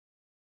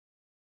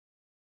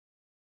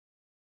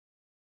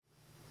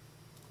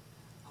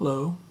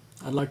Hello,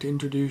 I'd like to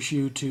introduce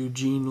you to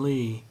Jin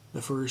Li,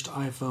 the first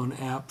iPhone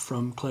app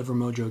from Clever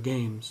Mojo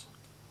Games.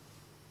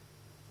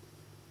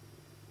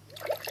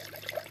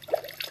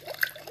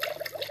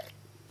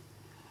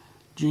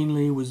 Jin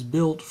Li was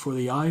built for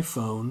the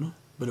iPhone,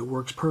 but it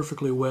works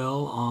perfectly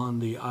well on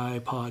the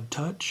iPod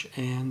Touch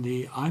and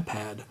the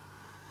iPad.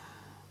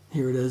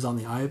 Here it is on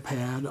the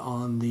iPad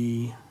on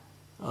the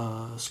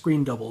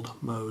screen doubled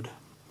mode.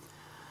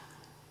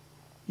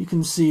 You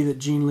can see that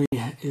Jin Li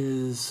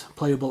is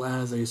playable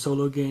as a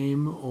solo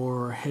game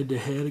or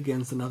head-to-head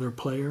against another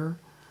player.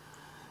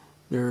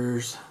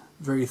 There's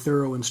very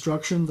thorough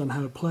instructions on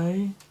how to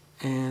play,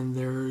 and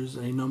there's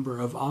a number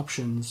of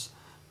options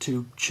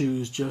to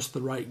choose just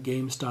the right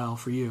game style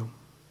for you.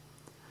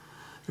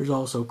 There's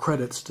also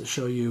credits to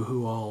show you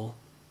who all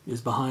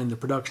is behind the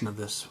production of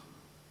this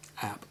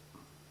app.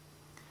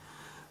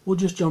 We'll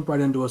just jump right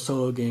into a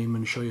solo game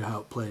and show you how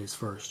it plays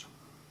first.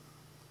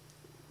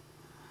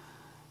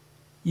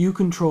 You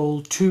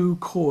control two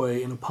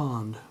koi in a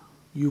pond.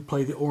 You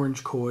play the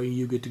orange koi,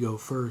 you get to go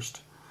first.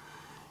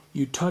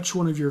 You touch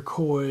one of your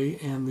koi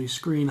and the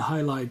screen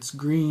highlights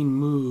green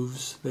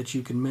moves that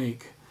you can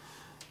make.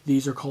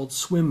 These are called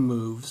swim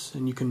moves,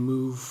 and you can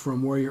move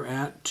from where you're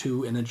at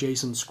to an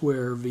adjacent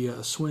square via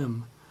a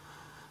swim.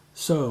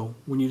 So,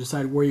 when you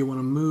decide where you want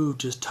to move,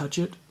 just touch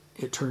it,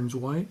 it turns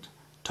white,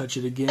 touch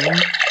it again,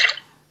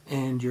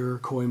 and your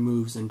koi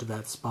moves into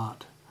that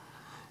spot.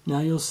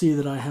 Now you'll see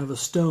that I have a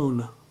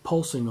stone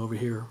pulsing over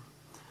here.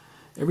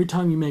 Every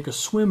time you make a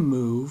swim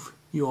move,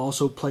 you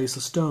also place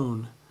a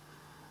stone.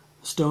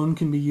 A stone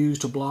can be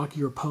used to block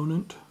your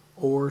opponent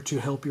or to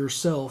help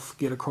yourself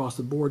get across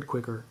the board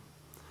quicker,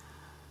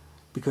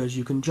 because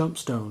you can jump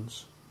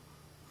stones.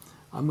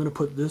 I'm going to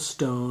put this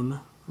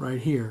stone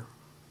right here.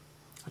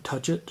 I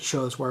touch it to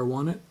show us where I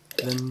want it,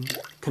 then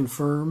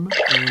confirm,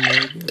 and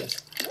there it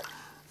is.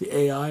 The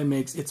AI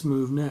makes its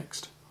move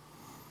next.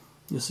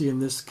 You'll see in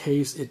this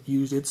case it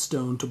used its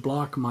stone to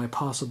block my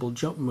possible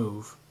jump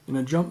move. In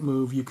a jump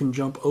move you can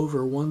jump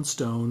over one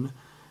stone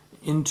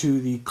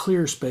into the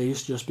clear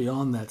space just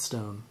beyond that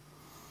stone.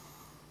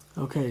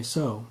 Okay,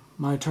 so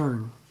my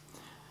turn.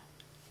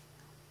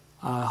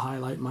 I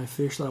highlight my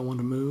fish that I want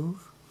to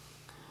move.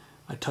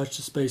 I touch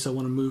the space I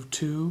want to move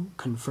to,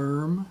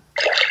 confirm,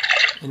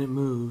 and it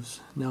moves.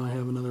 Now I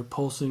have another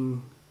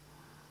pulsing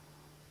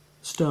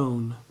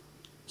stone.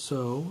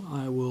 So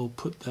I will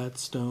put that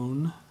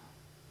stone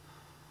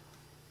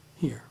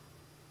here.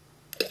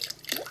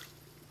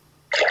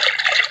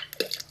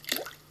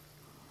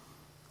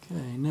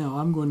 Okay, now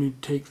I'm going to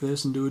take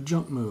this and do a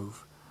jump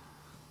move.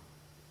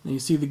 Now you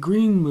see the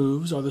green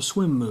moves are the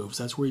swim moves.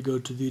 That's where you go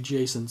to the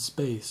adjacent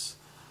space.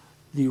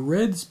 The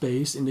red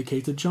space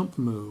indicates a jump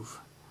move.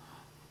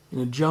 In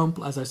a jump,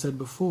 as I said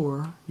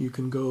before, you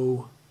can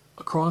go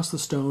across the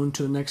stone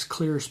to the next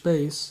clear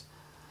space,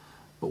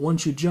 but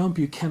once you jump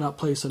you cannot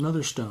place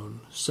another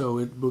stone, so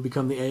it will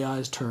become the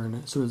AI's turn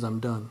as soon as I'm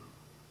done.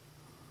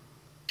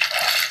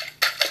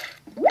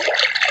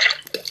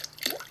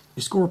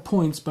 You score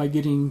points by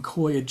getting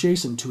koi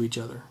adjacent to each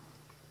other.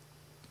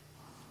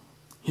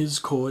 His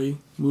koi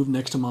moved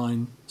next to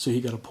mine, so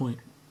he got a point.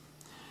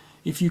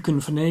 If you can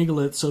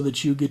finagle it so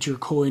that you get your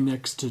koi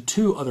next to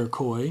two other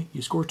koi,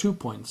 you score 2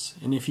 points.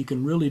 And if you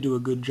can really do a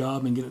good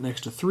job and get it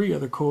next to 3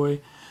 other koi,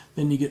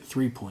 then you get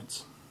 3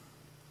 points.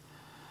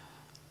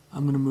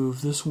 I'm going to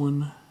move this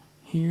one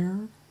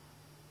here.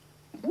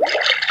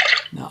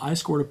 Now I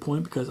scored a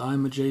point because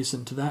I'm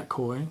adjacent to that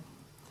koi.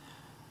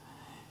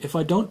 If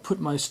I don't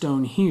put my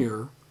stone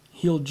here,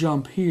 he'll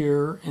jump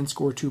here and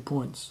score 2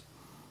 points.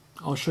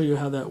 I'll show you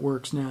how that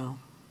works now.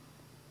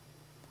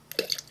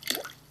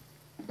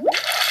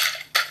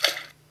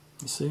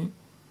 You see?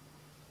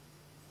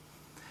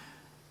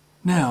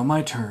 Now,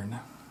 my turn.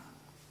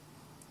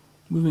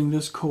 Moving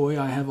this koi,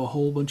 I have a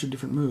whole bunch of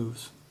different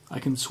moves. I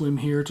can swim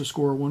here to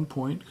score 1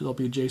 point, because I'll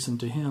be adjacent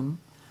to him.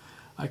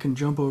 I can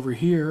jump over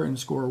here and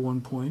score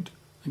 1 point,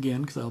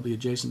 again, because I'll be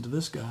adjacent to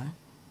this guy.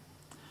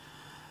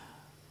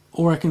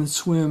 Or I can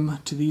swim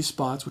to these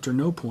spots, which are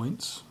no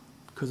points,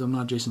 because I'm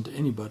not adjacent to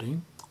anybody.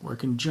 Or I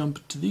can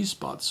jump to these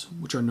spots,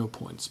 which are no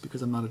points,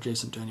 because I'm not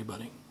adjacent to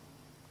anybody.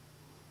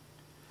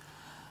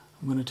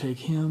 I'm going to take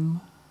him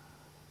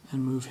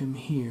and move him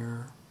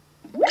here.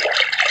 And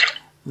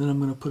then I'm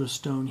going to put a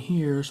stone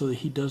here so that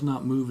he does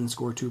not move and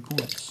score 2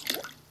 points.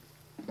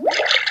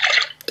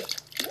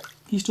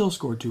 He still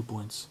scored 2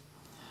 points.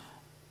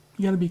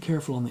 You got to be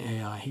careful on the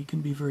AI. He can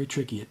be very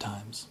tricky at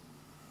times.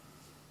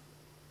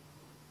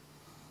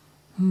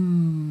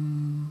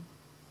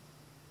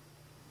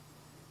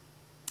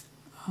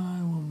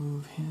 I will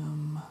move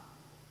him.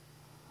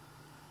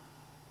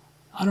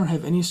 I don't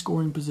have any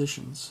scoring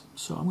positions,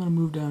 so I'm going to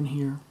move down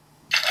here.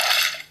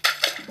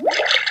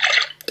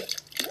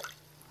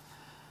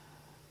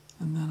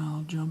 And then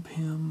I'll jump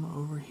him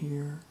over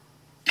here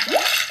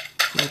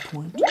for a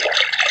point.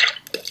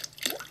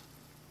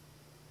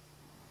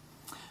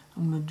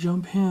 I'm going to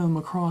jump him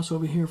across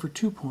over here for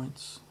 2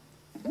 points.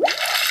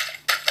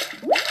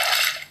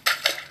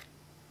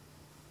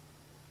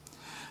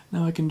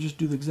 Now I can just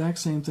do the exact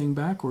same thing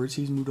backwards.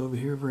 He's moved over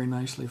here very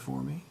nicely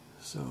for me.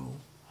 So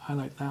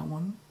highlight that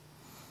one,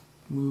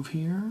 move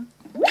here.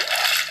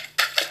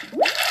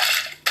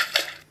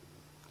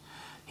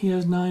 He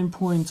has 9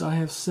 points, I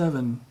have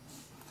 7.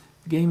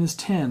 The game is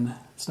 10.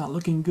 It's not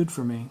looking good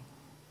for me.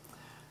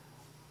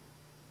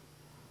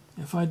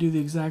 If I do the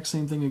exact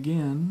same thing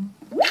again,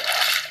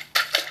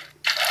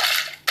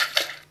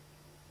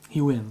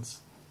 he wins.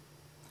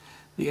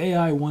 The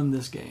AI won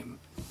this game.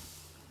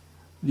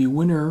 The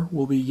winner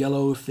will be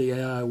yellow if the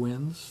AI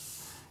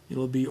wins.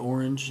 It'll be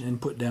orange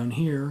and put down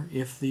here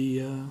if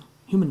the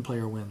human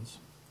player wins.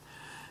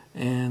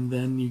 And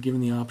then you're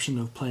given the option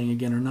of playing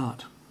again or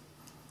not.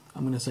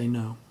 I'm going to say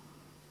no.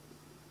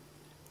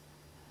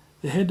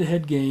 The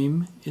head-to-head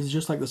game is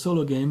just like the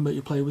solo game, but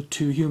you play with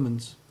 2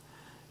 humans.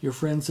 Your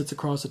friend sits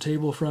across the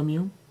table from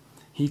you.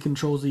 He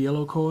controls the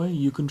yellow koi,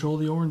 you control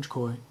the orange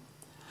koi.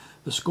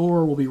 The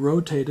score will be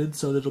rotated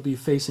so that it'll be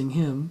facing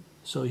him,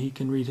 so he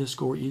can read his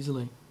score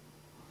easily.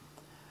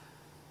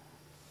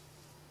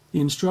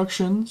 The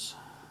instructions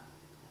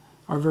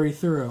are very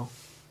thorough.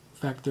 In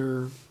fact,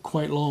 they're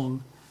quite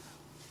long,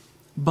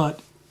 but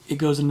it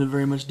goes into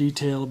very much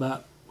detail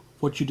about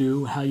what you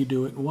do, how you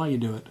do it, and why you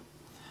do it.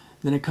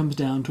 Then it comes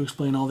down to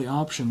explain all the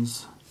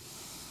options.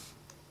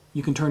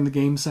 You can turn the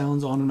game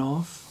sounds on and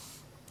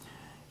off.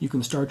 You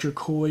can start your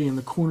koi in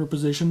the corner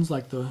positions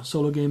like the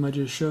solo game I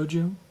just showed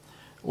you,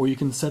 or you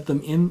can start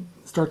them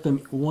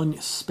one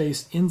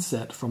space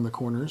inset from the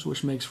corners,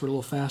 which makes for a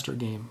little faster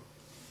game.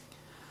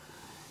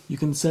 You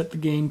can set the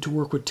game to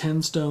work with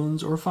 10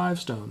 stones or 5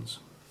 stones.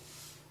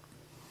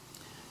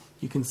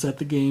 You can set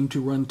the game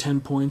to run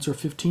 10 points or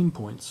 15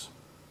 points.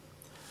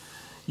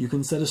 You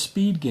can set a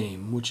speed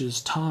game, which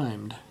is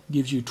timed,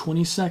 gives you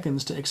 20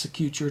 seconds to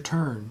execute your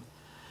turn.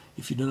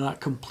 If you do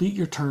not complete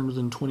your turn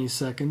within 20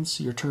 seconds,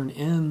 your turn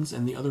ends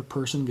and the other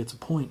person gets a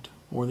point,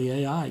 or the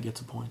AI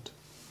gets a point.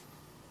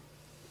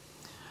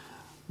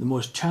 The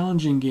most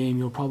challenging game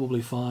you'll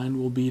probably find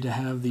will be to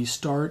have the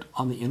start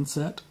on the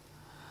inset,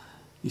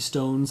 the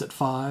stones at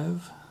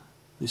 5,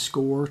 the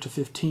score to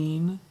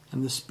 15,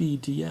 and the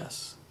speed to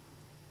yes.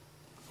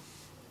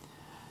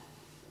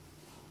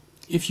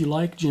 If you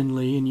like Jin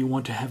Li and you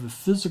want to have a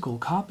physical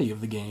copy of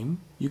the game,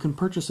 you can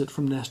purchase it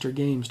from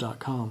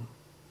NestorGames.com.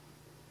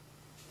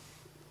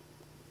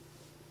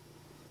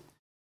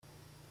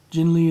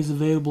 Jin Li is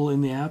available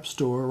in the App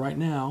Store right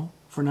now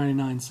for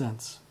 99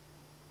 cents.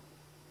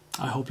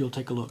 I hope you'll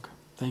take a look.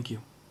 Thank you.